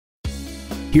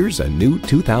Here's a new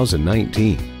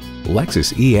 2019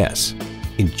 Lexus ES.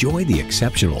 Enjoy the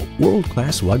exceptional,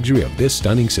 world-class luxury of this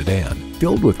stunning sedan,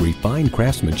 filled with refined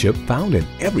craftsmanship found in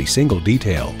every single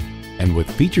detail. And with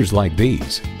features like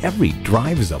these, every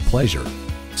drive is a pleasure.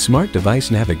 Smart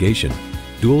device navigation,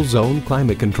 dual-zone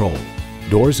climate control,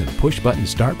 doors and push-button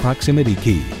start proximity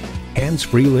key,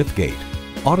 hands-free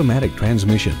liftgate, automatic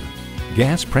transmission,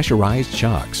 gas pressurized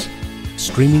shocks,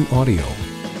 streaming audio,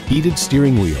 heated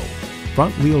steering wheel,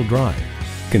 front-wheel drive,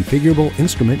 configurable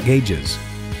instrument gauges,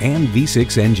 and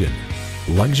V6 engine.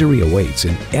 Luxury awaits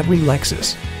in every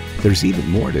Lexus. There's even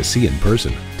more to see in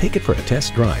person. Take it for a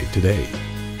test drive today.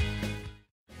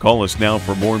 Call us now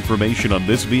for more information on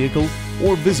this vehicle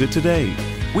or visit today.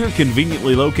 We're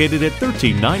conveniently located at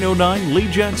 13909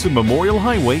 Lee Jackson Memorial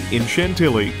Highway in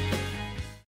Chantilly.